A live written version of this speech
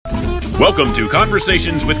Welcome to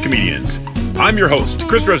Conversations with Comedians. I'm your host,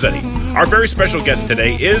 Chris Rossetti. Our very special guest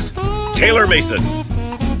today is Taylor Mason.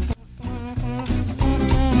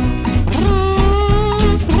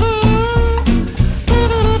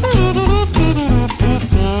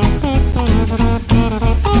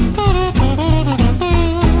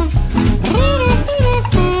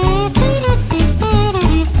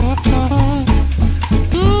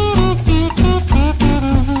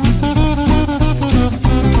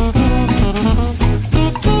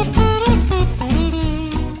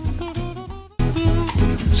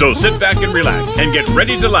 So sit back and relax and get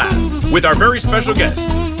ready to laugh with our very special guest,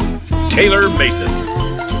 Taylor Mason.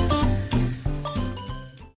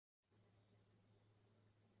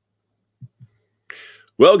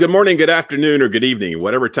 Well, good morning, good afternoon, or good evening,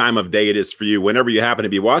 whatever time of day it is for you, whenever you happen to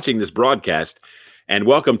be watching this broadcast. And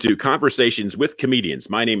welcome to Conversations with Comedians.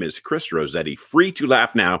 My name is Chris Rossetti, free to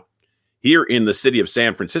laugh now here in the city of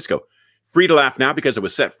San Francisco. Free to laugh now because I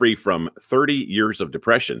was set free from 30 years of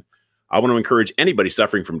depression. I want to encourage anybody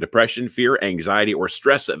suffering from depression, fear, anxiety, or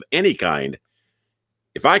stress of any kind.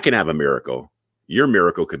 If I can have a miracle, your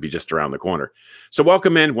miracle could be just around the corner. So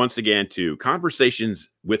welcome in once again to Conversations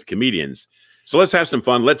with Comedians. So let's have some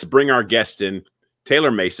fun. Let's bring our guest in,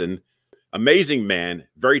 Taylor Mason, amazing man,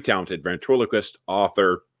 very talented ventriloquist,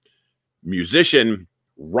 author, musician,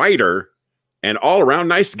 writer, and all-around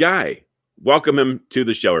nice guy. Welcome him to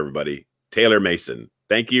the show, everybody. Taylor Mason.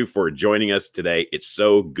 Thank you for joining us today. It's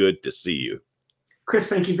so good to see you. Chris,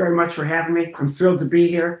 thank you very much for having me. I'm thrilled to be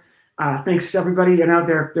here. Thanks, everybody. You know,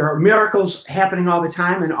 there are miracles happening all the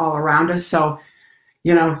time and all around us. So,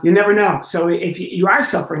 you know, you never know. So if you are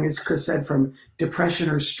suffering, as Chris said, from depression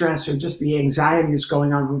or stress or just the anxiety that's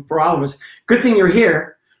going on for all of us, good thing you're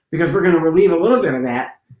here because we're going to relieve a little bit of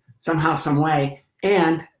that somehow, some way.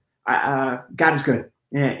 And God is good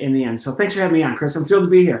in the end. So thanks for having me on, Chris. I'm thrilled to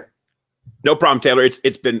be here. No problem, Taylor.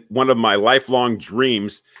 It's been one of my lifelong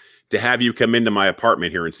dreams to have you come into my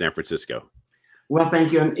apartment here in San Francisco. Well,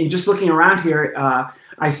 thank you. And just looking around here,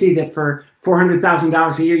 I see that for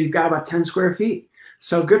 $400,000 a year, you've got about 10 square feet.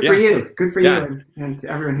 So good for you. Good for you and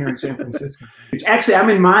everyone here in San Francisco. Actually, I'm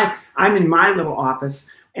in my little office,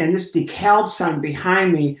 and this DeKalb sign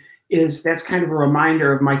behind me that's kind of a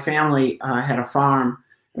reminder of my family had a farm,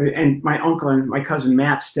 and my uncle and my cousin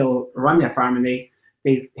Matt still run that farm, and they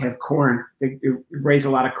have corn. They raise a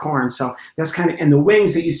lot of corn. So that's kind of, and the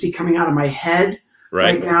wings that you see coming out of my head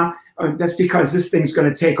right now, that's because this thing's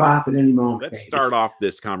going to take off at any moment. Let's start off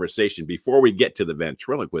this conversation before we get to the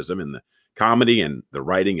ventriloquism and the comedy and the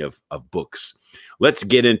writing of books. Let's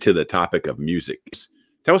get into the topic of music.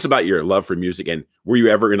 Tell us about your love for music, and were you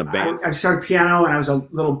ever in a band? I started piano when I was a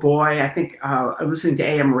little boy. I think listening to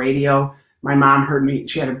AM radio. My mom heard me.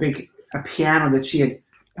 She had a piano that she had,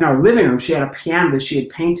 in our living room, she had a piano that she had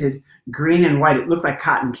painted green and white. It looked like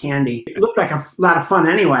cotton candy. It looked like a lot of fun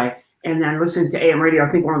anyway. And then listening to AM radio, I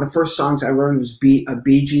think one of the first songs I learned was a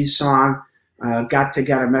Bee Gees song, Got to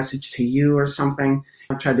Get a Message to You or something.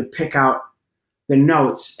 I tried to pick out the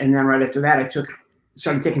notes. And then right after that, I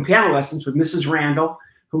started taking piano lessons with Mrs. Randall,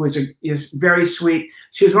 who is very sweet.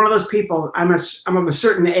 She was one of those people, I'm of a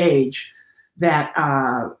certain age that,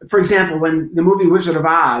 for example, when the movie Wizard of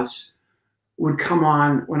Oz would come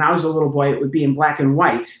on when I was a little boy, it would be in black and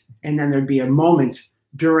white, and then there'd be a moment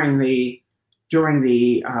during the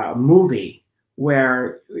movie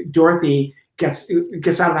where Dorothy gets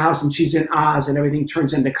out of the house and she's in Oz and everything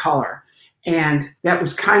turns into color. And that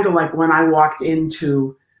was kind of like when I walked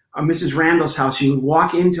into Mrs. Randall's house. You would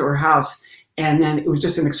walk into her house, and then it was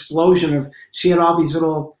just an explosion of, she had all these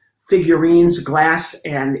little figurines, glass,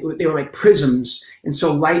 and they were like prisms. And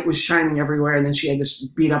so light was shining everywhere. And then she had this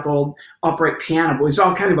beat up old upright piano. But it was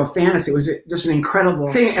all kind of a fantasy. It was just an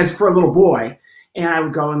incredible thing as for a little boy. And I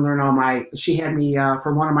would go and learn she had me,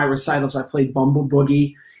 for one of my recitals, I played Bumble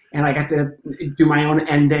Boogie, and I got to do my own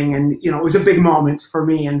ending. And, you know, it was a big moment for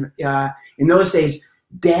me. And in those days,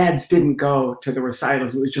 dads didn't go to the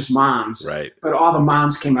recitals. It was just moms. Right. But all the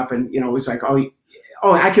moms came up and, you know, it was like, oh,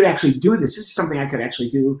 I could actually do this. This is something I could actually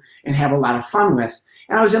do and have a lot of fun with.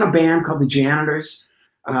 And I was in a band called the Janitors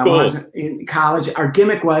Cool. when I was in college. Our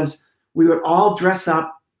gimmick was we would all dress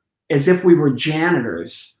up as if we were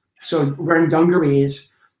janitors. So wearing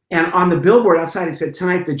dungarees. And on the billboard outside, it said,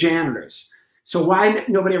 "Tonight, the Janitors." So why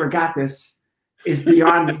nobody ever got this is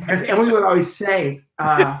beyond me. And we would always say,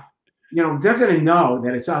 you know, they're going to know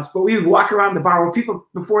that it's us. But we would walk around the bar where people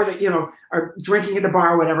before that, you know, are drinking at the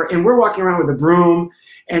bar or whatever. And we're walking around with a broom.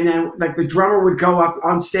 And then like the drummer would go up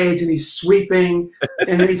on stage and he's sweeping.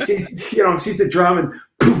 And then he sees, you know, sees the drum and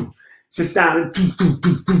boom, sits down and boom, boom,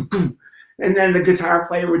 boom, boom, boom. And then the guitar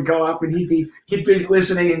player would go up and he'd be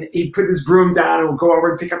listening and he'd put his broom down and would go over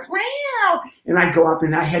and pick up, wow! And I'd go up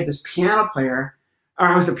and I had this piano player, or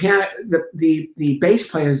I was the bass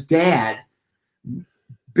player's dad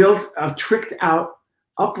built a tricked out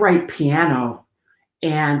upright piano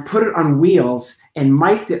and put it on wheels and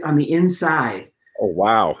mic'd it on the inside. Oh,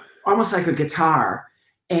 wow. Almost like a guitar.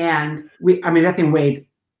 And that thing weighed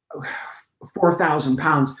 4,000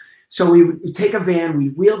 pounds. So we would take a van,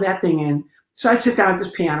 we'd wheel that thing in. So I'd sit down at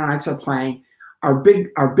this piano and I'd start playing. Our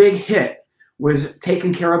big hit was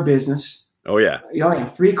Taking Care of Business. Oh, yeah. Oh, yeah.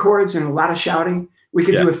 3 chords and a lot of shouting. We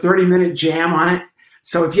could do a 30-minute jam on it.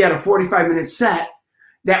 So if you had a 45-minute set,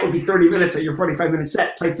 that would be 30 minutes of your 45-minute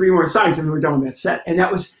set. Play 3 more songs and we were done with that set. And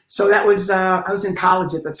I was in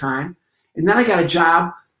college at the time. And then I got a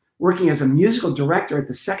job working as a musical director at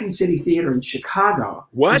the Second City Theater in Chicago.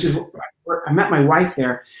 What? Which is where I met my wife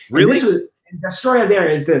there. Really? The story there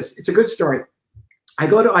is this. It's a good story. I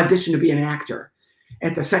go to audition to be an actor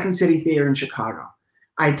at the Second City Theater in Chicago.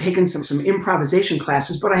 I'd taken some improvisation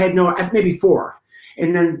classes, but I had maybe 4.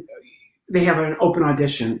 And then they have an open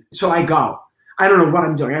audition. So I go. I don't know what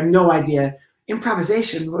I'm doing. I have no idea.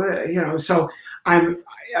 Improvisation, So I'm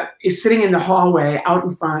sitting in the hallway out in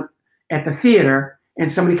front at the theater,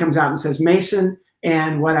 and somebody comes out and says, Mason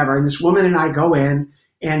and whatever. And this woman and I go in,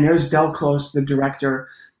 and there's Del Close, the director.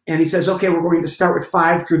 And he says, okay, we're going to start with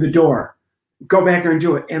 5 through the door. Go back there and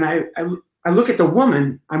do it. And I look at the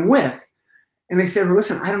woman I'm with, and I said, well,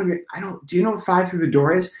 listen, do you know what 5 through the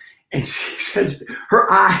door is? And she says,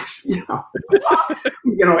 her eyes, and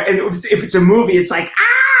if it's a movie, it's like,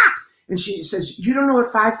 ah! And she says, you don't know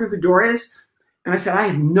what 5 through the door is? And I said, I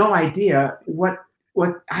have no idea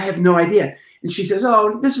I have no idea. And she says,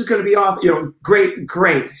 oh, this is going to be awful.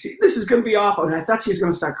 Great. This is going to be awful. And I thought she was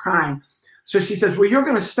going to start crying. So she says, well, you're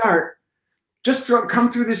going to start. Just come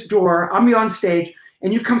through this door. I'll be on stage.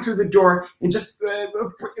 And you come through the door and just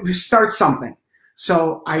start something.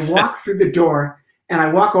 So I walk through the door and I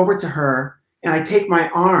walk over to her and I take my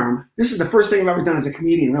arm. This is the first thing I've ever done as a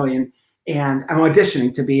comedian, really. And I'm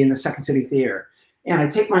auditioning to be in the Second City Theater. And I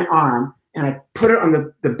take my arm and I put it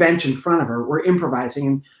on the bench in front of her. We're improvising.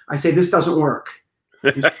 And I say, this doesn't work.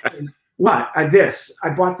 She says, what? I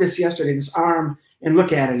bought this yesterday, this arm, and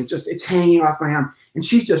look at it. It's hanging off my arm. And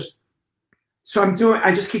she's just,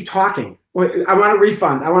 I just keep talking. I want a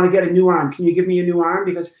refund. I want to get a new arm. Can you give me a new arm?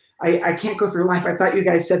 Because I can't go through life. I thought you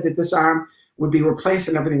guys said that this arm would be replaced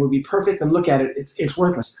and everything would be perfect. And look at it. It's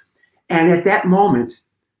worthless. And at that moment,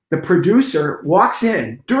 the producer walks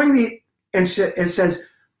in and says,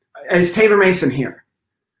 is Taylor Mason here?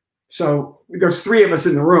 So there's 3 of us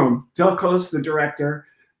in the room, Del Close, the director,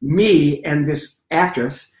 me, and this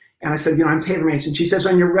actress. And I said, I'm Taylor Mason. She says,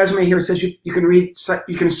 on your resume here, it says you can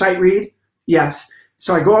sight read? Yes.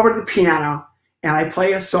 So I go over to the piano and I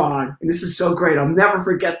play a song. And this is so great. I'll never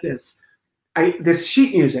forget this. This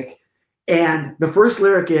sheet music. And the first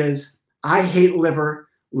lyric is, I hate liver.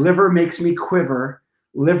 Liver makes me quiver.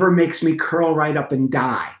 Liver makes me curl right up and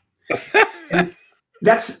die. And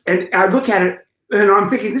I look at it and I'm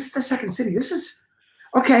thinking, this is the Second City. This is,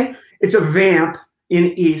 okay. It's a vamp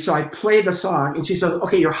in E. So I play the song and she says,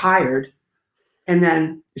 okay, you're hired. And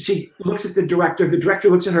then she looks at the director. The director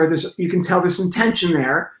looks at her. You can tell there's some tension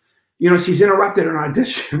there. She's interrupted an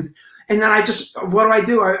audition. And then what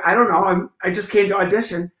do? I don't know. I just came to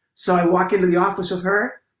audition. So I walk into the office with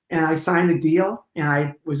her and I signed a deal. And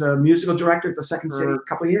I was a musical director at the Second City a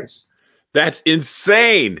couple of years. That's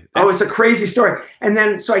insane. It's a crazy story. And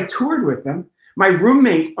then, so I toured with them. My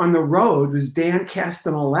roommate on the road was Dan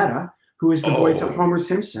Castellaneta, who is the voice of Homer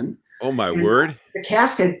Simpson. Oh, my word. The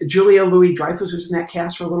cast had Julia Louis-Dreyfus was in that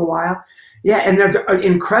cast for a little while. Yeah, and there's an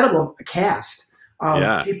incredible cast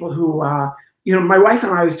of people who, my wife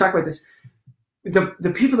and I always talk about this.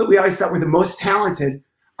 The people that we always thought were the most talented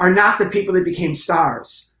are not the people that became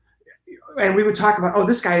stars. And we would talk about,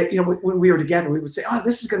 this guy, when we were together, we would say,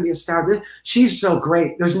 this is going to be a star. She's so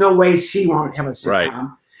great. There's no way she won't have a sitcom. Right.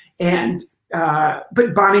 And,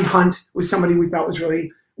 but Bonnie Hunt was somebody we thought was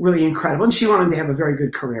really, really incredible. And she wanted to have a very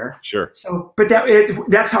good career. Sure. So, but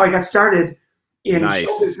that's how I got started in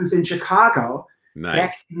show business in Chicago.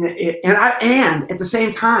 Nice. And at the same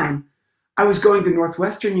time, I was going to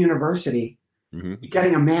Northwestern University,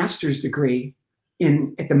 getting a master's degree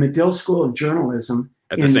at the Medill School of Journalism.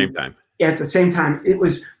 At the same time. At the same time,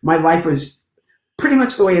 my life was pretty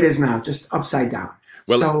much the way it is now, just upside down.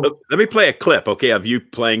 Well, let me play a clip, okay, of you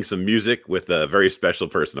playing some music with a very special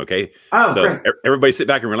person, okay? Great. Everybody sit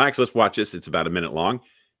back and relax. Let's watch this. It's about a minute long.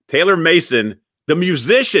 Taylor Mason, the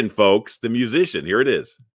musician, folks, the musician. Here it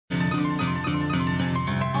is. All right.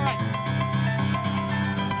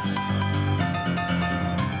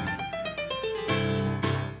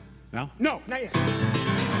 No? No, not yet.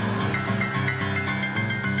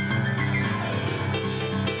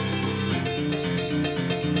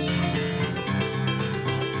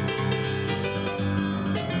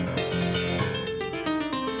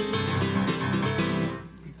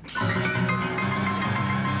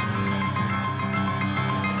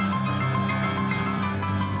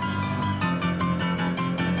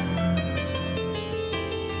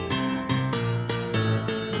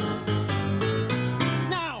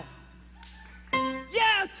 Now!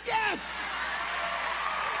 Yes, yes!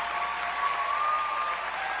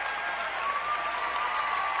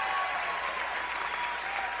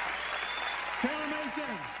 Taylor Mason.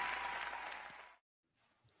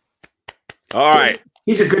 All right.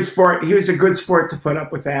 He's a good sport. He was a good sport to put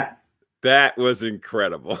up with that. That was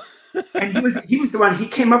incredible. And he was the one. He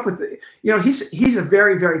came up with the, you know, he's a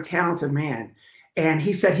very, very talented man, and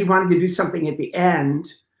he said he wanted to do something at the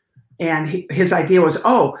end, and his idea was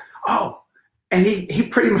and he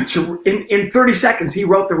pretty much in 30 seconds he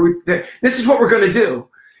wrote this is what we're going to do,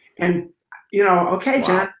 and you know, okay, wow.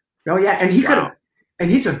 John, oh yeah, and he could have,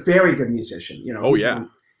 and he's a very good musician, you know.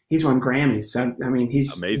 He's won Grammys. So, I mean,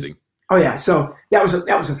 he's amazing. Oh yeah, so that was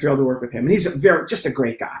a thrill to work with him, and he's just a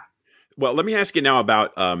great guy. Well, let me ask you now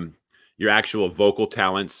about your actual vocal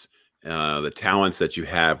talents, the talents that you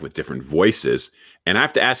have with different voices. And I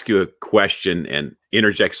have to ask you a question and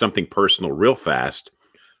interject something personal real fast.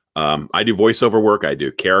 I do voiceover work. I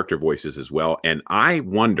do character voices as well. And I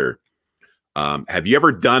wonder, have you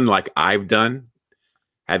ever done like I've done?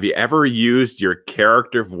 Have you ever used your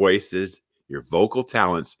character voices, your vocal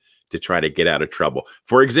talents, to try to get out of trouble?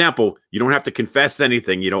 For example, you don't have to confess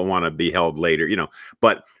anything you don't want to be held later, you know,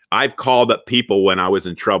 but I've called up people when I was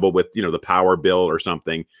in trouble with, you know, the power bill or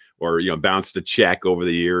something, or, you know, bounced a check over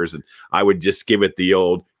the years, and I would just give it the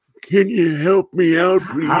old, can you help me out,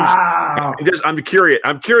 please? Wow. I'm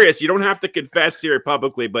curious. You don't have to confess here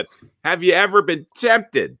publicly, but have you ever been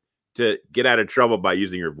tempted to get out of trouble by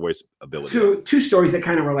using your voice ability? Two stories that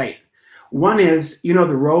kind of relate. One is, you know,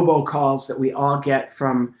 the robocalls that we all get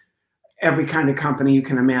from every kind of company you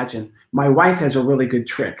can imagine. My wife has a really good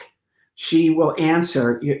trick. She will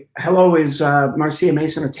answer, hello, is Marcia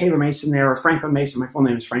Mason or Taylor Mason there, or Franklin Mason? My full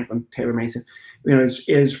name is Franklin Taylor Mason. You know,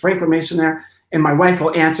 is Franklin Mason there? And my wife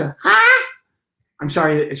will answer, huh? I'm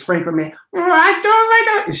sorry, is Franklin Mason?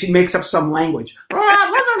 And she makes up some language.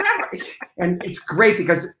 And it's great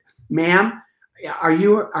because, ma'am, are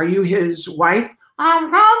you his wife?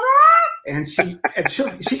 And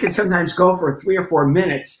she can sometimes go for 3 or 4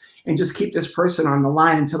 minutes and just keep this person on the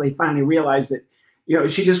line until they finally realize that, you know,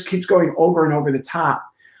 she just keeps going over and over the top.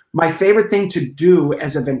 My favorite thing to do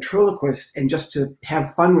as a ventriloquist and just to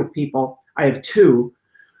have fun with people, I have two.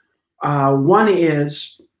 One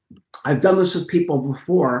is, I've done this with people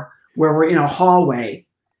before, where we're in a hallway,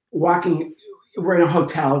 walking, we're in a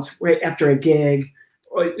hotel, it's right after a gig,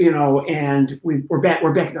 you know, and we're back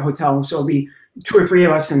at the hotel, so it'll be 2 or 3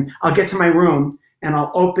 of us, and I'll get to my room, and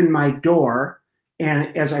I'll open my door,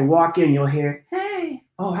 and as I walk in, you'll hear, hey,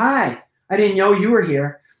 oh, hi, I didn't know you were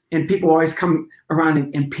here. And people always come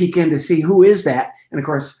around and peek in to see who is that. And of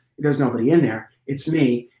course, there's nobody in there. It's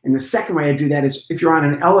me. And the second way I do that is if you're on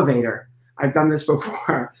an elevator. I've done this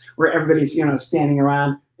before, where everybody's, you know, standing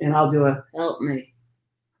around, and I'll do a, help me.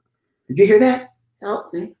 Did you hear that?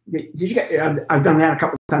 Help me. Did you get, I've done that a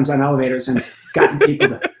couple of times on elevators and gotten people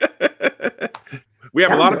to. We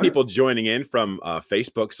have a lot of people joining in from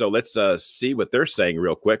Facebook, so let's see what they're saying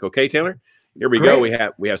real quick. Okay, Taylor? Here we go.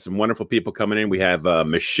 We have some wonderful people coming in. We have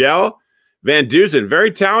Michelle Van Duzen,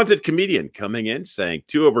 very talented comedian, coming in saying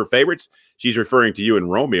 2 of her favorites. She's referring to you and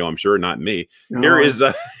Romeo, I'm sure, not me. No. Here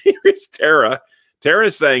is Tara. Tara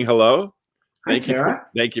is saying hello. Hi, Tara.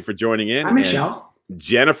 Thank you for joining in. Hi, Michelle.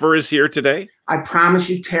 Jennifer is here today. I promise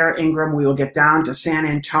you, Tara Ingram, we will get down to San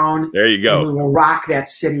Antonio. There you go. We will rock that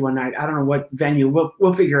city one night. I don't know what venue.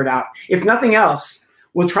 We'll figure it out. If nothing else,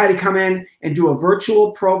 we'll try to come in and do a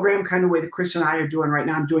virtual program, kind of the way that Chris and I are doing right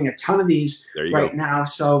now. I'm doing a ton of these right now,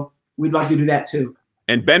 so we'd love to do that too.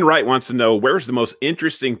 And Ben Wright wants to know, where's the most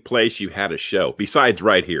interesting place you had a show, besides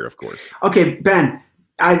right here, of course? Okay, Ben,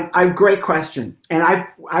 great question. And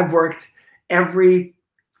I've worked every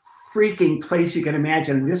freaking place you can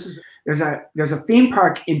imagine. There's a theme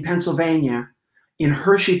park in Pennsylvania, in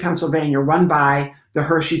Hershey, Pennsylvania, run by the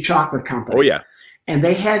Hershey Chocolate Company. Oh yeah. And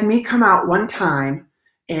they had me come out one time,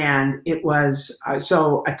 and it was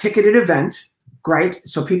so a ticketed event, right?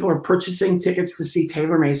 So people are purchasing tickets to see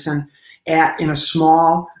Taylor Mason in a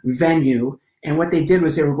small venue. And what they did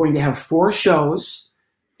was they were going to have 4 shows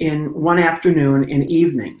in one afternoon and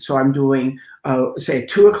evening. So I'm doing, say, a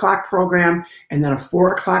 2 o'clock program, and then a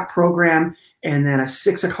 4 o'clock program, and then a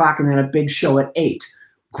 6 o'clock, and then a big show at 8.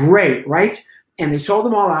 Great, right? And they sold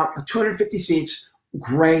them all out, 250 seats.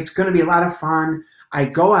 Great, going to be a lot of fun. I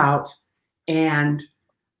go out, and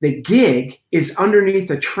the gig is underneath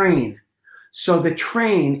a train. So the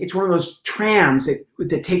train, it's one of those trams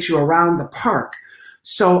that takes you around the park.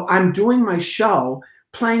 So I'm doing my show,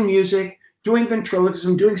 playing music, doing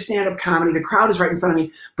ventriloquism, doing stand-up comedy. The crowd is right in front of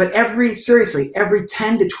me. But every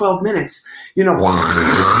 10 to 12 minutes,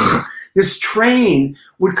 this train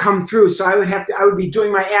would come through. So I would be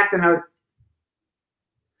doing my act,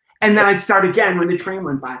 and then I'd start again when the train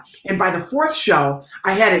went by. And by the 4th show,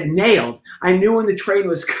 I had it nailed. I knew when the train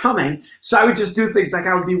was coming. So I would just do things like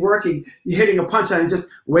I would be working, hitting a punchline, and just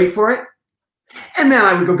wait for it. And then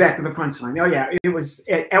I would go back to the punchline. Oh, yeah, it was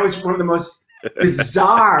one of the most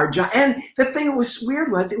bizarre jobs. And the thing that was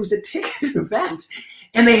weird was it was a ticketed event.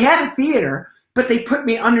 And they had a theater, but they put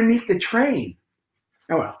me underneath the train.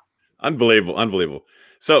 Oh, well. Unbelievable. Unbelievable.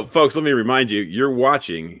 So, folks, let me remind you, you're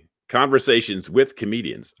watching Conversations with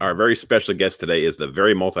Comedians. Our very special guest today is the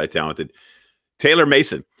very multi-talented Taylor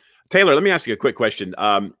Mason. Taylor, let me ask you a quick question.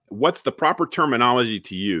 What's the proper terminology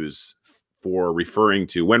to use for referring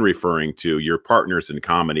to your partners in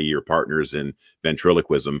comedy, your partners in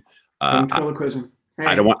ventriloquism? Ventriloquism. Hey.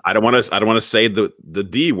 I don't want to say the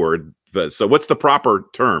D word, but so what's the proper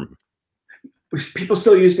term? People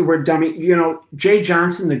still use the word dummy. Jay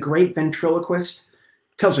Johnson, the great ventriloquist,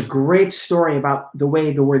 tells a great story about the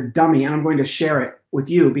way the word dummy, and I'm going to share it with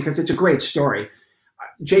you because it's a great story.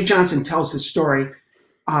 Jay Johnson tells this story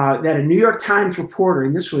that a New York Times reporter,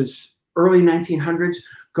 and this was early 1900s,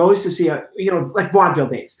 goes to see like vaudeville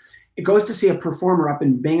days. It goes to see a performer up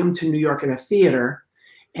in Binghamton, New York at a theater,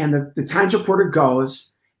 and the Times reporter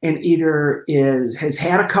goes and either has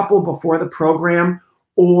had a couple before the program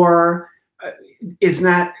or is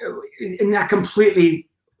not completely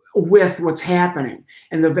with what's happening.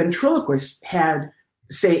 And the ventriloquist had,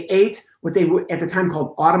 say, 8 what they at the time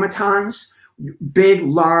called automatons, big,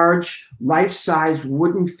 large, life-size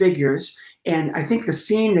wooden figures. And I think the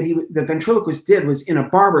scene that the ventriloquist did was in a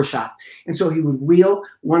barber shop. And so he would wheel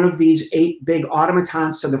one of these 8 big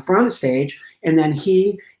automatons to the front of the stage, and then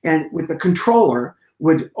he, and with the controller,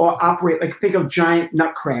 would operate like, think of giant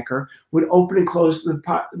nutcracker, would open and close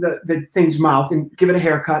the thing's mouth and give it a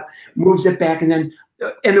haircut, moves it back, and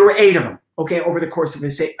there were 8 of them, okay, over the course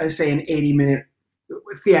of, say an 80-minute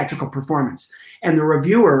theatrical performance. And the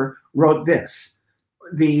reviewer wrote this: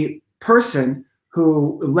 the person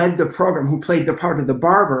who led the program, who played the part of the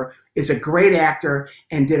barber, is a great actor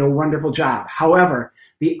and did a wonderful job. However,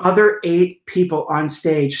 the other 8 people on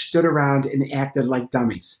stage stood around and acted like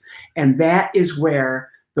dummies. And that is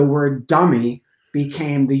where the word dummy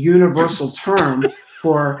became the universal term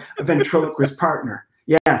for a ventriloquist partner.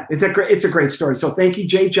 Yeah, it's a great story. So thank you,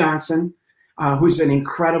 Jay Johnson, who's an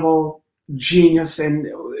incredible genius. And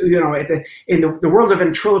in the world of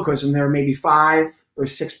ventriloquism, there are maybe 5 or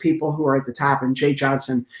 6 people who are at the top, and Jay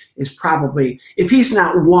Johnson is probably, if he's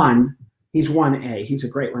not one, he's 1A. He's a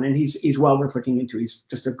great one, and he's well worth looking into. He's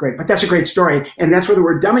just but that's a great story, and that's where the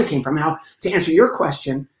word dummy came from. Now, to answer your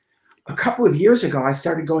question, a couple of years ago, I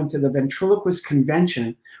started going to the ventriloquist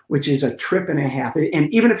convention, which is a trip and a half.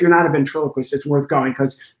 And even if you're not a ventriloquist, it's worth going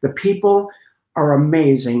because the people are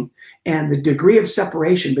amazing. And the degree of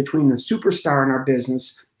separation between the superstar in our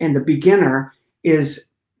business and the beginner is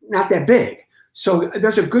not that big. So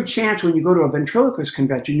there's a good chance when you go to a ventriloquist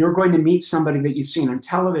convention, you're going to meet somebody that you've seen on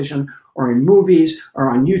television or in movies or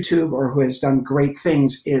on YouTube, or who has done great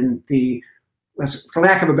things in the, for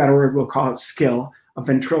lack of a better word, we'll call it skill of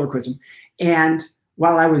ventriloquism. And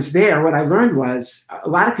while I was there, what I learned was a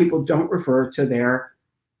lot of people don't refer to their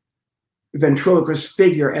ventriloquist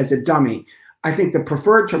figure as a dummy. I think the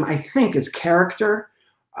preferred term, is character.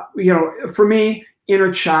 For me,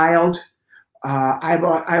 inner child. I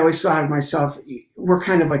always thought of myself, we're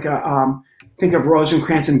kind of like think of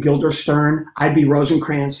Rosencrantz and Guildenstern. I'd be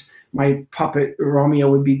Rosencrantz. My puppet Romeo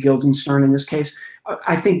would be Guildenstern in this case.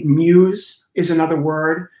 I think muse is another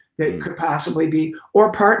word that could possibly be,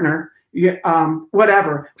 or partner,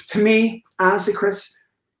 whatever. To me, honestly, Chris,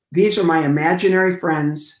 these are my imaginary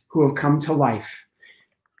friends who have come to life.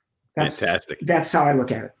 Fantastic. That's how I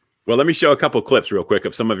look at it. Well, let me show a couple clips real quick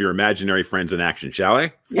of some of your imaginary friends in action, shall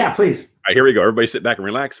I? Yeah, please. All right, here we go. Everybody sit back and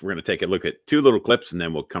relax. We're going to take a look at 2 little clips, and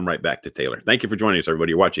then we'll come right back to Taylor. Thank you for joining us,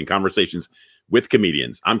 everybody. You're watching Conversations with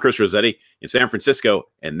Comedians. I'm Chris Rossetti in San Francisco,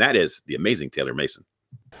 and that is the amazing Taylor Mason.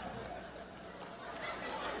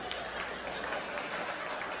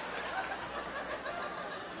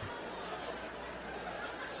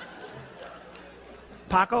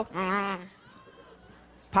 Paco?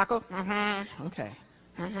 Paco? Okay.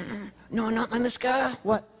 No, not my mascara.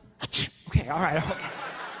 What? Okay, all right, okay.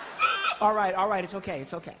 All right, it's okay,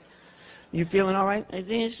 it's okay. You feeling all right? I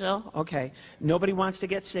think so. Okay. Nobody wants to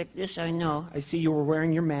get sick. Yes, I know. I see you were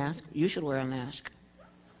wearing your mask. You should wear a mask.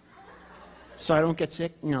 So I don't get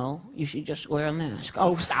sick? No, you should just wear a mask.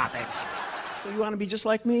 Oh, stop it. So you want to be just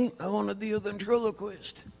like me? I want to be a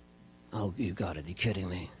ventriloquist. Oh, you gotta be kidding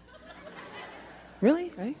me.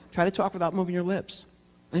 Really? Okay. Try to talk without moving your lips.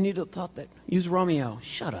 I need a puppet. Use Romeo.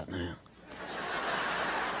 Shut up now.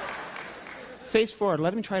 Face forward.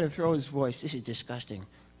 Let him try to throw his voice. This is disgusting.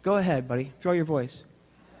 Go ahead, buddy. Throw your voice.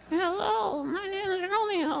 Hello, my name is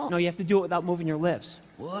Romeo. No, you have to do it without moving your lips.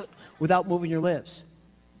 What? Without moving your lips.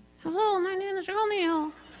 Hello, my name is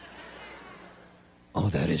Romeo. Oh,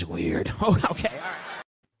 that is weird. Oh, okay,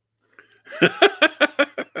 all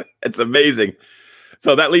right. It's amazing.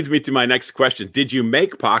 So that leads me to my next question. Did you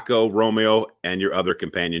make Paco, Romeo, and your other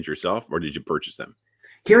companions yourself, or did you purchase them?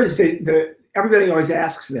 Here's everybody always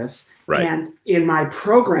asks this. Right. And in my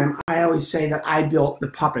program, I always say that I built the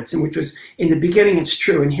puppets, and which was, in the beginning, it's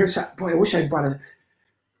true. And here's how, boy, I wish I'd brought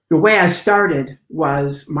the way I started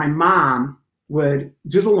was my mom would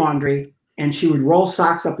do the laundry, and she would roll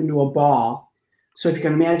socks up into a ball. So if you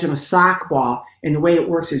can imagine a sock ball, and the way it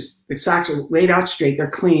works is the socks are laid out straight, they're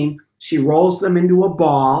clean. She rolls them into a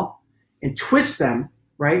ball and twists them,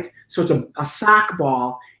 right? So it's a sock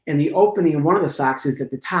ball, and the opening of one of the socks is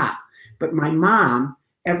at the top. But my mom,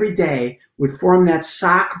 every day, would form that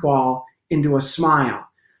sock ball into a smile.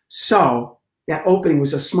 So that opening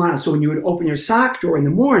was a smile. So when you would open your sock drawer in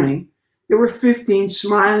the morning, there were 15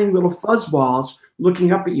 smiling little fuzzballs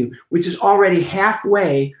looking up at you, which is already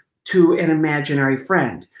halfway to an imaginary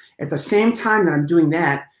friend. At the same time that I'm doing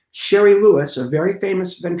that, Sherry Lewis, a very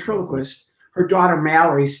famous ventriloquist, her daughter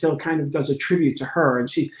Mallory still kind of does a tribute to her.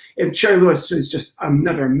 And Sherry Lewis is just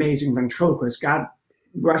another amazing ventriloquist. God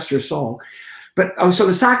rest her soul. But so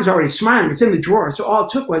the sock is already smiling. It's in the drawer. So all it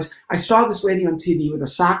took was I saw this lady on TV with a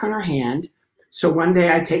sock on her hand. So one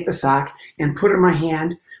day I take the sock and put it in my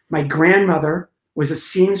hand. My grandmother was a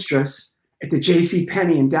seamstress at the J.C.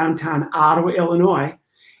 Penney in downtown Ottawa, Illinois.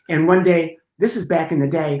 And one day, this is back in the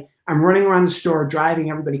day, I'm running around the store driving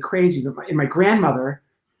everybody crazy. And my grandmother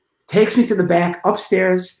takes me to the back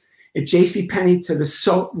upstairs at J.C. Penney to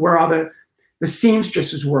where all the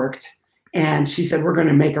seamstresses worked. And she said, we're going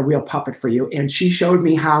to make a real puppet for you. And she showed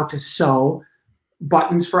me how to sew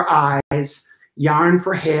buttons for eyes, yarn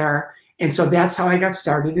for hair. And so that's how I got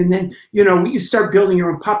started. And then, you start building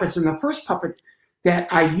your own puppets. And the first puppet that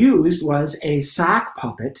I used was a sock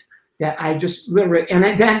puppet that I just literally,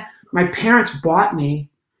 and then my parents bought me,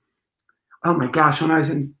 oh my gosh, when I was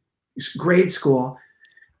in grade school,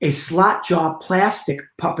 a slot jaw plastic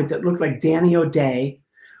puppet that looked like Danny O'Day,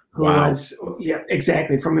 who was, yeah,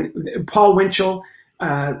 exactly, from Paul Winchell.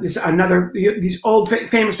 These old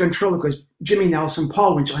famous ventriloquists, Jimmy Nelson,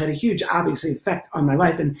 Paul Winchell, had a huge, obviously, effect on my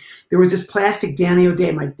life. And there was this plastic Danny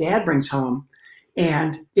O'Day my dad brings home,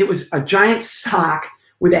 and it was a giant sock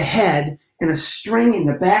with a head and a string in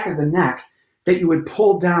the back of the neck that you would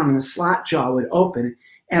pull down and the slot jaw would open.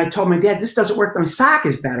 And I told my dad, this doesn't work. My sock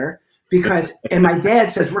is better because, and my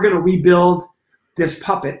dad says, we're going to rebuild this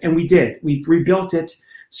puppet. And we did. We rebuilt it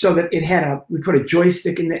so that it had we put a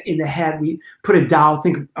joystick in the head. We put a dowel,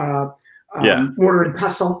 mortar and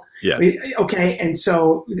pestle. Yeah. Okay. And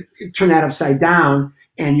so turn that upside down,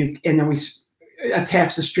 and then we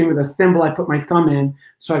attach the string with a thimble. I put my thumb in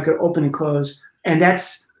so I could open and close. And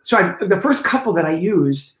the first couple that I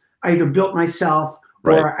used, I either built myself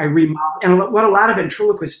or I remodeled. And what a lot of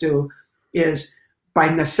ventriloquists do is, by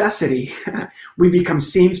necessity, we become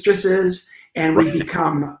seamstresses and we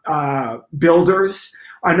become builders.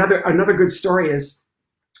 Another good story is,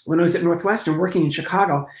 when I was at Northwestern working in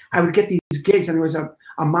Chicago, I would get these gigs, and there was a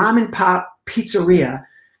mom and pop pizzeria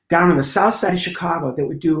down on the south side of Chicago that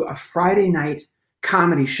would do a Friday night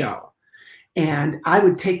comedy show. And I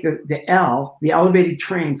would take the elevated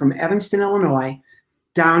train from Evanston, Illinois,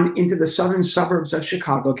 down into the southern suburbs of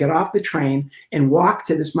Chicago, get off the train, and walk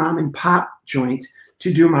to this mom and pop joint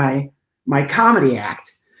to do my comedy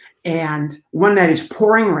act. And one night it's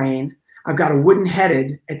pouring rain. I've got a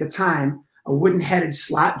wooden-headed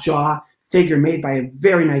slot jaw figure made by a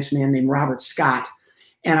very nice man named Robert Scott.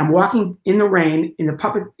 And I'm walking in the rain, in the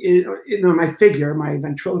puppet, my figure, my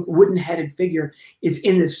ventriloquist wooden-headed figure is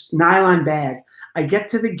in this nylon bag. I get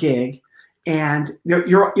to the gig, and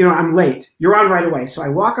I'm late. You're on right away. So I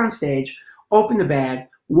walk on stage, open the bag,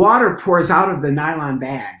 water pours out of the nylon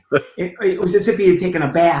bag. It was as if he had taken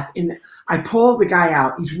a bath. I pull the guy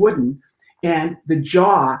out. He's wooden, and the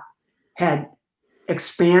jaw had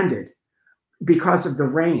expanded because of the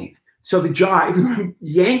rain. So the jaw, even though I'm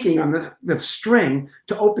yanking on the string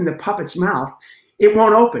to open the puppet's mouth, it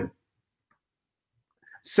won't open.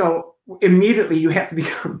 So immediately you have to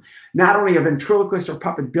become not only a ventriloquist or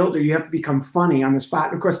puppet builder, you have to become funny on the spot.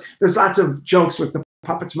 And of course, there's lots of jokes with the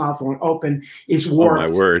puppet's mouth won't open, is warped,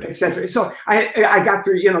 oh my word, etc. So I got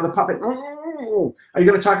through, the puppet. Are you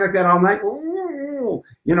going to talk like that all night?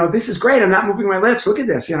 This is great. I'm not moving my lips. Look at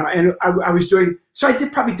this. And I was doing. So I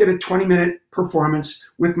probably did a 20-minute performance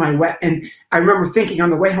with my wet. And I remember thinking on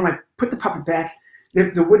the way home, I put the puppet back,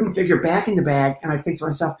 the wooden figure back in the bag, and I think to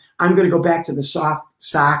myself, I'm going to go back to the soft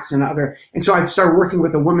socks and other. And so I started working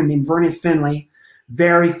with a woman named Verna Finley,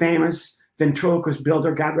 very famous ventriloquist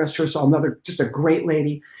builder, God rest her soul, just a great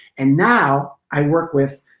lady. And now I work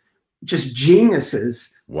with just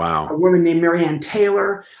geniuses. Wow. A woman named Marianne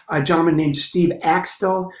Taylor, a gentleman named Steve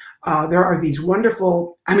Axtell. There are these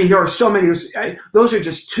wonderful, there are so many. Those are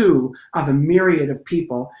just two of a myriad of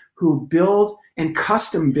people who build and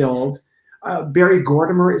custom build. Barry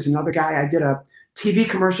Gordimer is another guy. I did a TV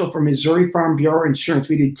commercial for Missouri Farm Bureau Insurance.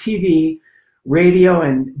 We did TV, radio,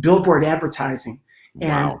 and billboard advertising.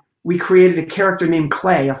 And wow. We created a character named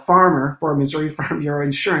Clay, a farmer for Missouri Farm Bureau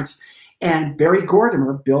Insurance. And Barry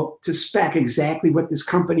Gordimer built to spec exactly what this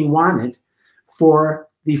company wanted for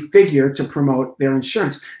the figure to promote their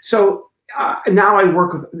insurance. So now I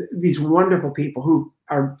work with these wonderful people who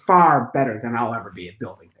are far better than I'll ever be at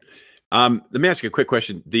building things. Let me ask you a quick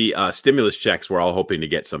question. The stimulus checks we're all hoping to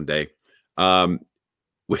get someday. Will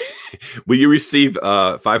you receive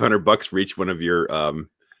 $500 for each one of your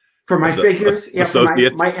for my figures? Yeah,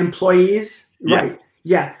 associates? For my employees? Yeah. Right.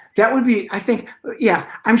 Yeah. That would be, I think,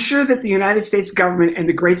 I'm sure that the United States government and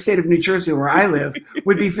the great state of New Jersey, where I live,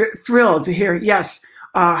 would be thrilled to hear, yes,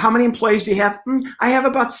 how many employees do you have? I have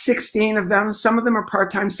about 16 of them. Some of them are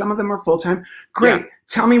part-time. Some of them are full-time. Great. Yeah.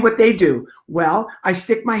 Tell me what they do. Well, I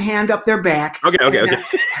stick my hand up their back. Okay.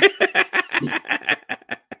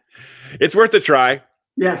 It's worth a try.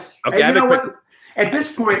 Yes. Okay. And you know what? At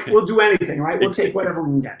this point, we'll do anything, right? We'll take whatever we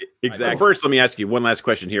can get. Exactly. First, let me ask you one last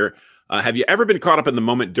question here. Have you ever been caught up in the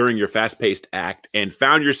moment during your fast-paced act and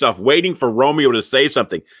found yourself waiting for Romeo to say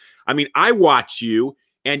something? I watch you,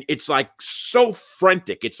 and it's like so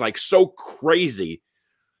frantic. It's like so crazy.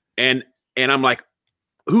 And I'm like,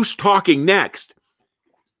 who's talking next?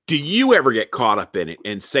 Do you ever get caught up in it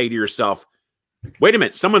and say to yourself, wait a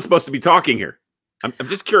minute, someone's supposed to be talking here? I'm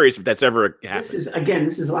just curious if that's ever happened.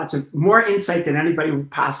 This is lots of more insight than anybody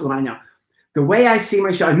would possibly want to know. The way I see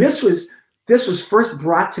my show, and this was first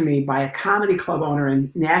brought to me by a comedy club owner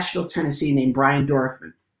in Nashville, Tennessee named Brian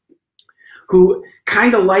Dorfman, who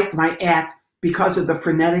kind of liked my act because of the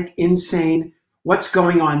frenetic, insane, what's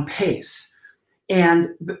going on pace. And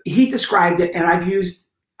he described it, and I've used,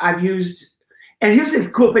 and here's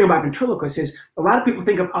the cool thing about ventriloquists is a lot of people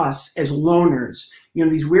think of us as loners,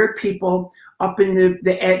 these weird people up in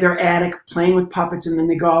their attic playing with puppets, and then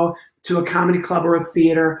they go to a comedy club or a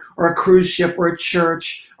theater or a cruise ship or a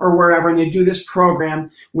church or wherever, and they do this program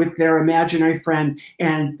with their imaginary friend,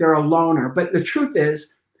 and they're a loner. But the truth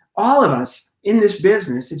is, all of us in this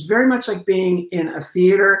business, it's very much like being in a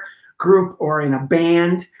theater group or in a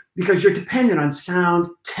band, because you're dependent on sound,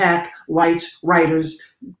 tech, lights, writers,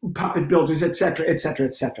 puppet builders, et cetera, et cetera,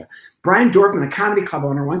 et cetera. Brian Dorfman, a comedy club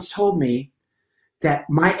owner, once told me that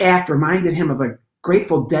my act reminded him of a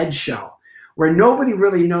Grateful Dead show where nobody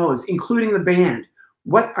really knows, including the band,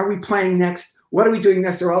 what are we playing next? What are we doing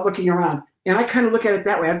next? They're all looking around. And I kind of look at it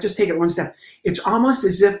that way. I've just taken it one step. It's almost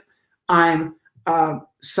as if I'm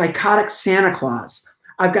psychotic Santa Claus.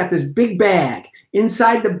 I've got this big bag.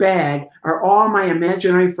 Inside the bag are all my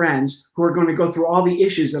imaginary friends who are going to go through all the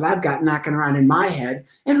issues that I've got knocking around in my head.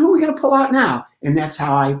 And who are we going to pull out now? And that's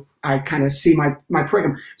how I kind of see my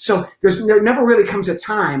program. So there never really comes a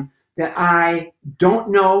time that I don't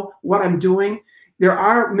know what I'm doing. There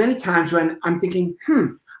are many times when I'm thinking,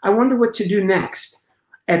 I wonder what to do next.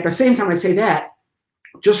 At the same time I say that,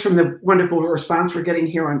 just from the wonderful response we're getting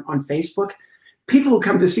here on Facebook, people who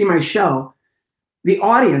come to see my show, the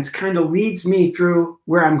audience kind of leads me through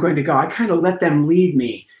where I'm going to go. I kind of let them lead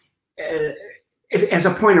me as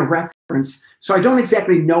a point of reference. So I don't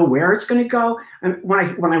exactly know where it's going to go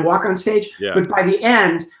when I walk on stage. Yeah. But by the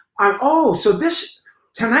end, so this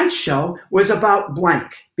tonight's show was about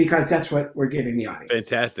blank, because that's what we're giving the audience.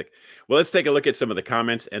 Fantastic. Well, let's take a look at some of the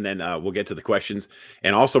comments, and then we'll get to the questions.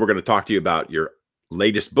 And also, we're going to talk to you about your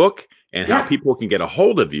latest book and how people can get a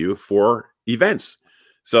hold of you for events.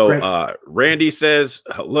 So Randy says,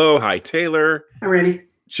 hello. Hi, Taylor. Hi, Randy.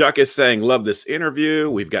 Chuck is saying, love this interview.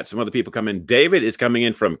 We've got some other people coming. David is coming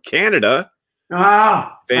in from Canada.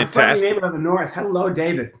 Ah, fantastic. David of the North. Hello,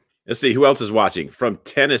 David. Let's see who else is watching from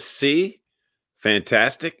Tennessee.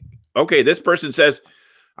 Fantastic. Okay, this person says,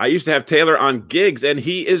 I used to have Taylor on gigs, and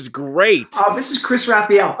he is great. Oh, this is Chris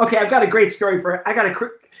Raphael. Okay, I've got a great story for it.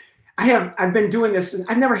 I've been doing this, and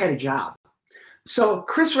I've never had a job. So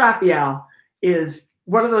Chris Raphael is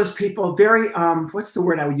one of those people, very, what's the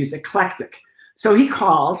word I would use? Eclectic. So he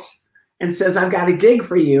calls and says, I've got a gig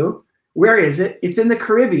for you. Where is it? It's in the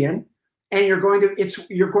Caribbean, and you're going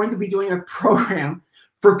to be doing a program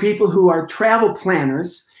for people who are travel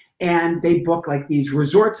planners, and they book like these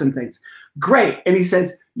resorts and things. Great. And he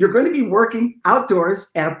says, you're going to be working outdoors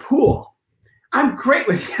at a pool. I'm great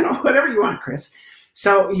with, whatever you want, Chris.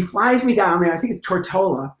 So he flies me down there. I think it's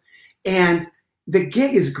Tortola. And the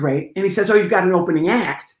gig is great. And he says, oh, you've got an opening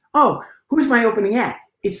act. Oh, who's my opening act?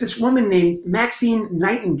 It's this woman named Maxine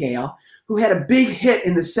Nightingale, who had a big hit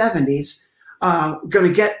in the 70s. Going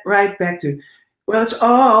to get right back to, well, it's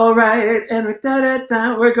all right. And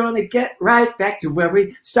we're going to get right back to where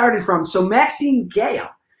we started from. So Maxine Gale,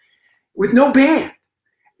 with no band,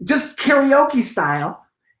 just karaoke style,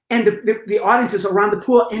 and the audience is around the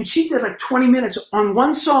pool, and she did like 20 minutes on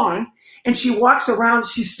one song, and she walks around,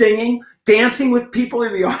 she's singing, dancing with people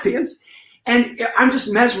in the audience, and I'm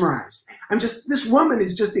just mesmerized. This woman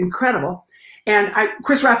is just incredible. And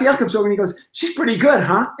Chris Raphael comes over and he goes, she's pretty good,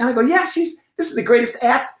 huh? And I go, yeah, this is the greatest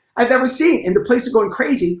act I've ever seen. And the place is going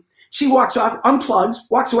crazy. She walks off, unplugs,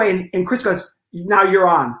 walks away, and Chris goes, now you're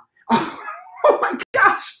on. Oh my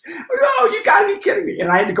gosh. No, you gotta be kidding me.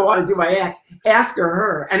 And I had to go out and do my act after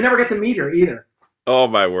her and never get to meet her either. Oh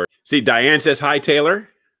my word. See, Diane says, hi, Taylor.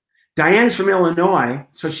 Diane is from Illinois,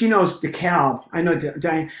 so she knows DeKalb. I know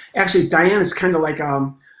Diane. Actually, Diane is kind of like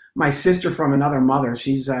my sister from another mother.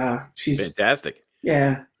 She's fantastic.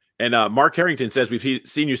 Yeah. And Mark Harrington says, we've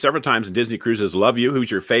seen you several times in Disney Cruises. Love you.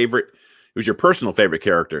 Who's your personal favorite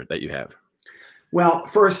character that you have? Well,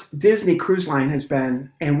 first, Disney Cruise Line has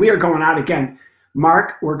been, and we are going out again.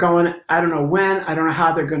 Mark, we're going, I don't know when, I don't know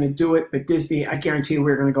how they're going to do it, but Disney, I guarantee you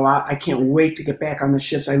we're going to go out. I can't wait to get back on the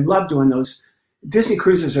ships. I love doing those. Disney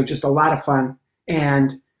cruises are just a lot of fun,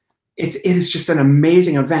 and it is just an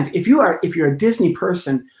amazing event. If you're a Disney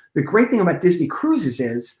person, the great thing about Disney Cruises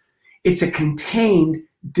is it's a contained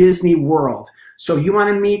Disney world. So you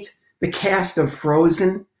want to meet the cast of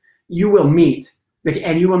Frozen, you will meet.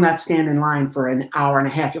 And you will not stand in line for an hour and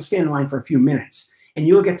a half. You'll stand in line for a few minutes. And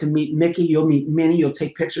you'll get to meet Mickey. You'll meet Minnie. You'll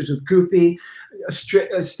take pictures with Goofy.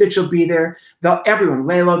 Stitch will be there. Everyone,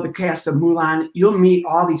 Lalo, the cast of Mulan. You'll meet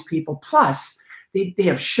all these people. Plus, they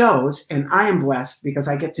have shows. And I am blessed because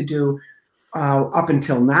I get to do, up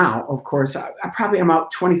until now, of course, I probably am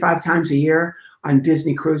out 25 times a year on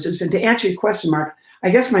Disney cruises. And to answer your question, Mark,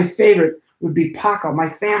 I guess my favorite would be Paco. My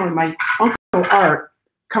family, my Uncle Art,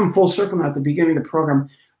 come full circle now at the beginning of the program.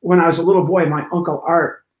 When I was a little boy, my Uncle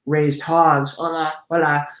Art raised hogs. Hola,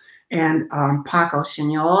 hola. And Paco,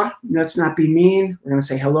 senor, let's not be mean. We're going to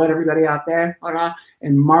say hello to everybody out there. Hola.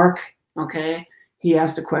 And Mark, okay, he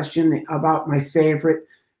asked a question about my favorite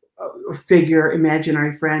figure,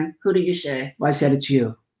 imaginary friend. Who did you say? Well, I said it's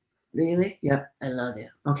you. Really? Yep. I love you.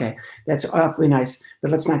 Okay. That's awfully nice. But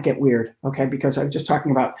let's not get weird, okay? Because I was just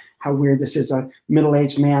talking about how weird this is, a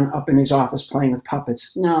middle-aged man up in his office playing with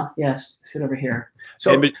puppets. No, yes. Sit over here.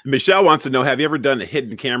 So and Michelle wants to know, have you ever done a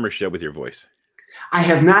hidden camera show with your voice? I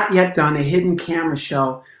have not yet done a hidden camera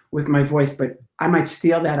show with my voice, but I might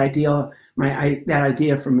steal that idea, that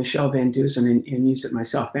idea from Michelle Van Dusen and use it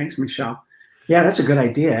myself. Thanks, Michelle. Yeah, that's a good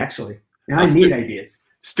idea, actually. And I need ideas.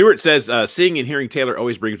 Stuart says, seeing and hearing Taylor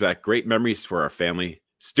always brings back great memories for our family.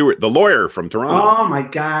 Stuart, the lawyer from Toronto. Oh, my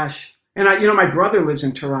gosh. And, my brother lives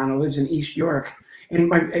in Toronto, lives in East York.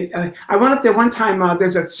 And I went up there one time.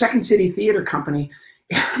 There's a Second City Theater company.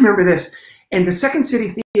 I remember this. And the Second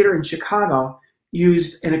City Theater in Chicago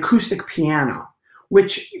used an acoustic piano,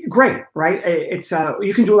 which, great, right? It's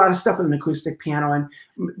you can do a lot of stuff with an acoustic piano. And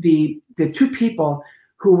the two people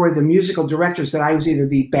who were the musical directors that I was either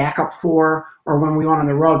the backup for or when we went on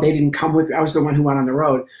the road, they didn't come with me. I was the one who went on the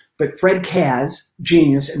road. But Fred Kaz,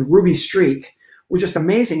 genius, and Ruby Streak were just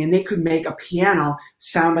amazing. And they could make a piano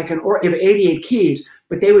sound like it had 88 keys,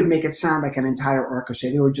 but they would make it sound like an entire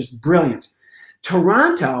orchestra. They were just brilliant.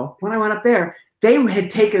 Toronto, when I went up there, they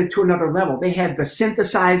had taken it to another level. They had the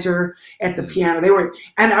synthesizer at the piano.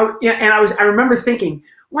 I remember thinking,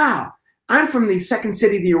 wow, I'm from the Second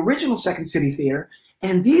City, the original Second City Theater,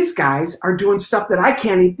 and these guys are doing stuff that I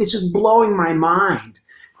can't even, it's just blowing my mind.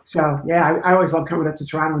 So, yeah, I always love coming up to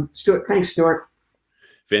Toronto. Stuart, thanks, Stuart.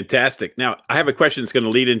 Fantastic. Now, I have a question that's going to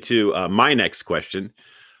lead into my next question.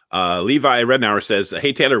 Levi Rednauer says,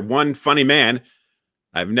 hey, Taylor, one funny man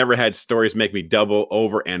I've never had stories make me double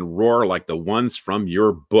over and roar like the ones from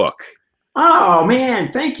your book. Oh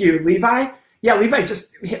man, thank you, Levi. Yeah, Levi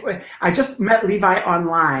I just met Levi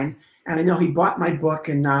online, and I know he bought my book,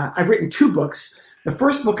 and I've written 2 books. The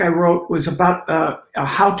first book I wrote was about a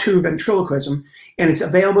how-to ventriloquism, and it's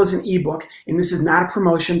available as an ebook. And this is not a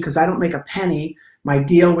promotion because I don't make a penny. My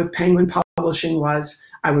deal with Penguin Publishing was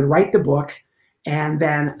I would write the book, and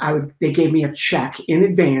then they gave me a check in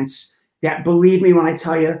advance that, believe me when I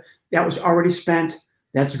tell you, that was already spent,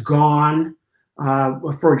 that's gone.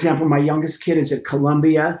 For example, my youngest kid is at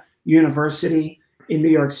Columbia University in New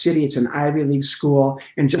York City. It's an Ivy League school.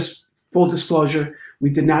 And just full disclosure,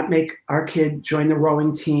 we did not make our kid join the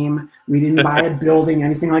rowing team. We didn't buy a building,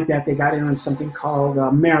 anything like that. They got in on something called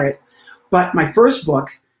merit. But my first book,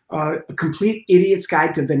 A Complete Idiot's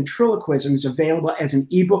Guide to Ventriloquism, is available as an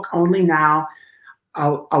ebook only now.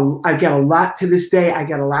 I get a lot to this day. I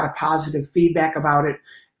get a lot of positive feedback about it.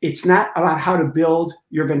 It's not about how to build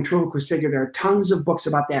your ventriloquist figure. There are tons of books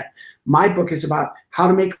about that. My book is about how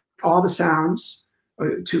to make all the sounds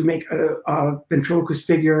to make a ventriloquist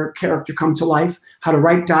figure character come to life, how to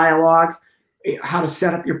write dialogue, how to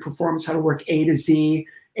set up your performance, how to work A to Z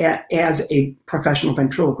as a professional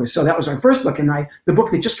ventriloquist. So that was my first book. And the book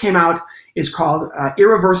that just came out is called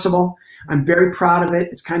Irreversible. I'm very proud of it.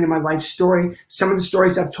 It's kind of my life story. Some of the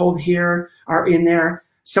stories I've told here are in there.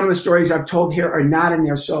 Some of the stories I've told here are not in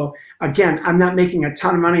there. So again, I'm not making a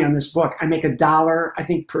ton of money on this book. I make $1, I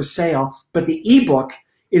think, per sale. But the ebook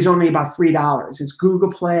is only about $3. It's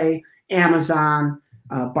Google Play, Amazon,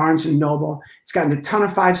 Barnes & Noble. It's gotten a ton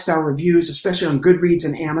of 5-star reviews, especially on Goodreads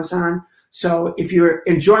and Amazon. So if you're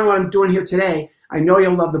enjoying what I'm doing here today, I know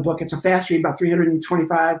you'll love the book. It's a fast read, about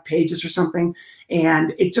 325 pages or something.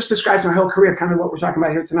 And it just describes my whole career, kind of what we're talking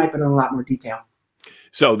about here tonight, but in a lot more detail.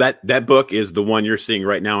 So that book is the one you're seeing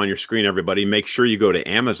right now on your screen, everybody. Make sure you go to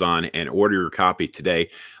Amazon and order your copy today.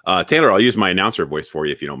 Taylor, I'll use my announcer voice for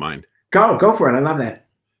you if you don't mind. Go for it. I love that.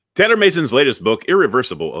 Taylor Mason's latest book,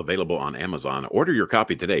 Irreversible, available on Amazon. Order your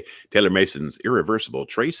copy today. Taylor Mason's Irreversible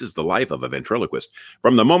traces the life of a ventriloquist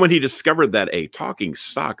from the moment he discovered that a talking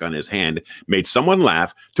sock on his hand made someone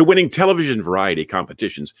laugh, to winning television variety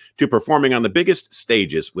competitions, to performing on the biggest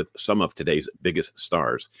stages with some of today's biggest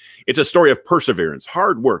stars. It's a story of perseverance,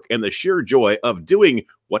 hard work, and the sheer joy of doing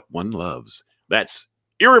what one loves. That's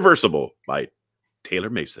Irreversible by Taylor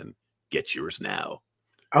Mason. Get yours now.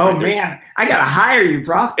 Oh, man, I got to hire you,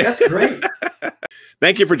 bro. That's great.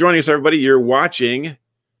 Thank you for joining us, everybody. You're watching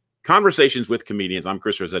Conversations with Comedians. I'm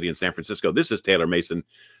Chris Rossetti in San Francisco. This is Taylor Mason,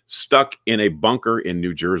 stuck in a bunker in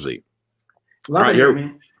New Jersey. Love it here,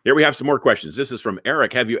 man. Here we have some more questions. This is from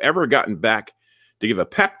Eric. Have you ever gotten back to give a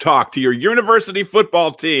pep talk to your university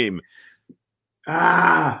football team?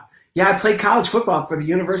 Yeah, I played college football for the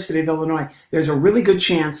University of Illinois. There's a really good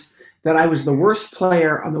chance that I was the worst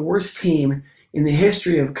player on the worst team in the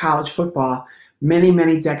history of college football many,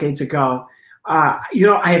 many decades ago. I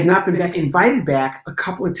have not been invited back a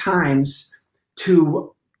couple of times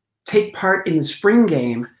to take part in the spring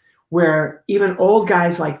game, where even old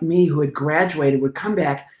guys like me who had graduated would come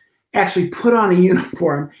back, actually put on a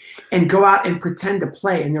uniform and go out and pretend to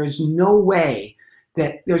play. And there's just no way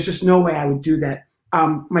I would do that.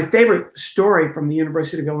 My favorite story from the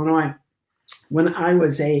University of Illinois, when I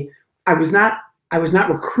was not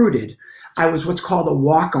recruited. I was what's called a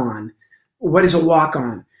walk-on. What is a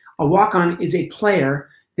walk-on? A walk-on is a player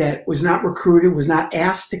that was not recruited, was not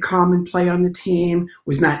asked to come and play on the team,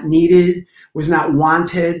 was not needed, was not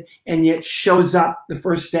wanted, and yet shows up the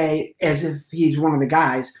first day as if he's one of the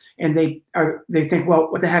guys. And they think, well,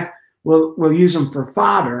 what the heck? We'll use him for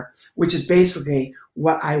fodder, which is basically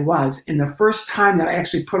what I was. And the first time that I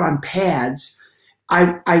actually put on pads,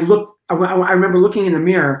 I remember looking in the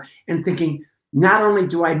mirror and thinking, not only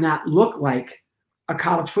do I not look like a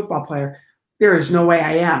college football player, there is no way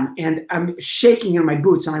I am. And I'm shaking in my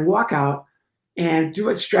boots, and I walk out and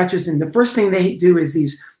do stretches. And the first thing they do is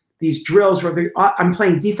these drills where I'm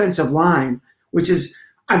playing defensive line, which is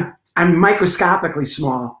I'm microscopically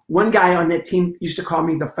small. One guy on that team used to call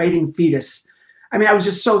me the fighting fetus. I mean, I was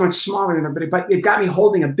just so much smaller than everybody, but it got me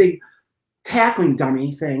holding a big tackling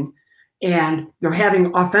dummy thing. And they're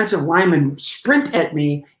having offensive linemen sprint at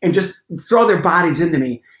me and just throw their bodies into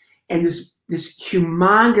me. And this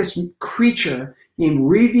humongous creature named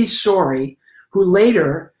Reeve Sori, who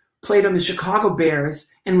later played on the Chicago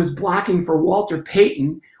Bears and was blocking for Walter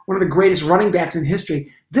Payton, one of the greatest running backs in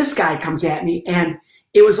history, this guy comes at me, and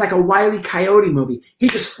it was like a Wile E. Coyote movie. He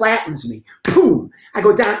just flattens me. Boom! I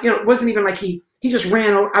go down. It wasn't even like he just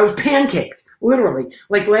ran over. I was pancaked, literally,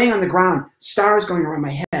 like laying on the ground, stars going around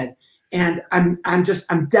my head. and I'm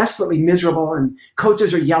desperately miserable, and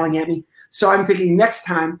coaches are yelling at me. So I'm thinking, next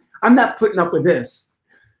time I'm not putting up with this.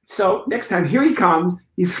 So next time, here he comes.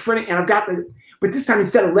 He's sprinting, and but this time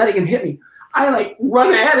instead of letting him hit me, I like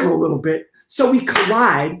run at him a little bit. So we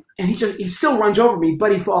collide, and he still runs over me,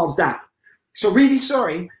 but he falls down. So Reeve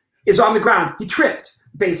Sorry is on the ground. He tripped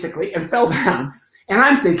basically and fell down, and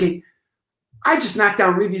I'm thinking, I just knocked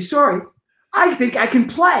down Reeve Sorry. I think I can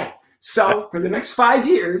play. So for the next 5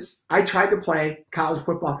 years, I tried to play college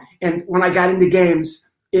football. And when I got into games,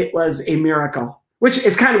 it was a miracle, which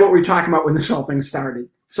is kind of what we were talking about when this whole thing started.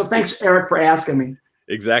 So thanks, Eric, for asking me.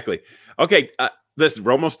 Exactly. Okay, listen,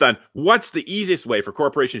 we're almost done. What's the easiest way for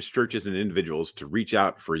corporations, churches, and individuals to reach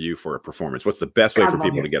out for you for a performance? What's the best way for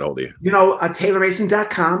people to get a hold of you? You know,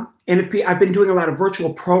 TaylorMason.com. And I've been doing a lot of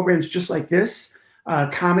virtual programs just like this,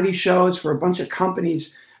 comedy shows for a bunch of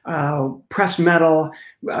companies, Press Metal,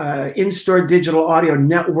 in-store digital audio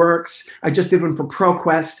networks. I just did one for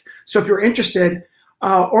ProQuest. So if you're interested,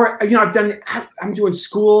 or, you know, I'm doing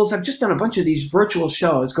schools. I've just done a bunch of these virtual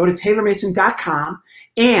shows. Go to TaylorMason.com,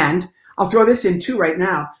 and I'll throw this in too right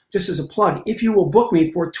now, just as a plug. If you will book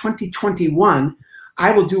me for 2021,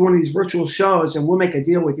 I will do one of these virtual shows, and we'll make a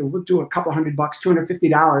deal with you. We'll do a couple $100,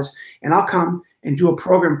 $250, and I'll come and do a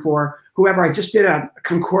program for whoever. I just did a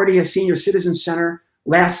Concordia Senior Citizen Center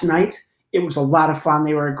last night. It was a lot of fun.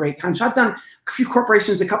 They were a great time. So I've done a few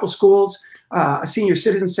corporations, a couple schools, a senior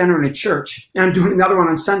citizen center, and a church. And I'm doing another one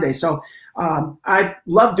on Sunday. So I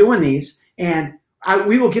love doing these. And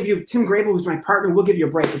we will give you, Tim Grable, who's my partner, we'll give you a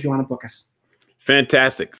break if you want to book us.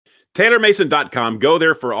 Fantastic. TaylorMason.com. Go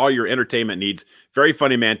there for all your entertainment needs. Very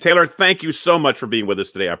funny, man. Taylor, thank you so much for being with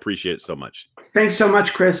us today. I appreciate it so much. Thanks so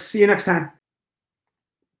much, Chris. See you next time.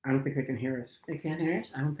 I don't think they can hear us. They can't hear us?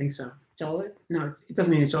 I don't think so. It's over? No, it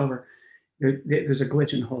doesn't mean it's over. There's a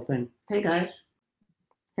glitch in the whole thing. Hey, guys.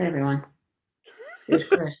 Hey, everyone. Here's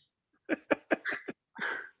Chris. All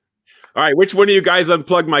right, which one of you guys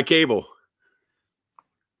unplugged my cable?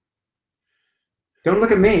 Don't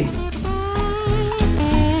look at me.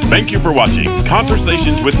 Thank you for watching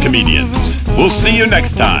Conversations with Comedians. We'll see you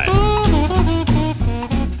next time.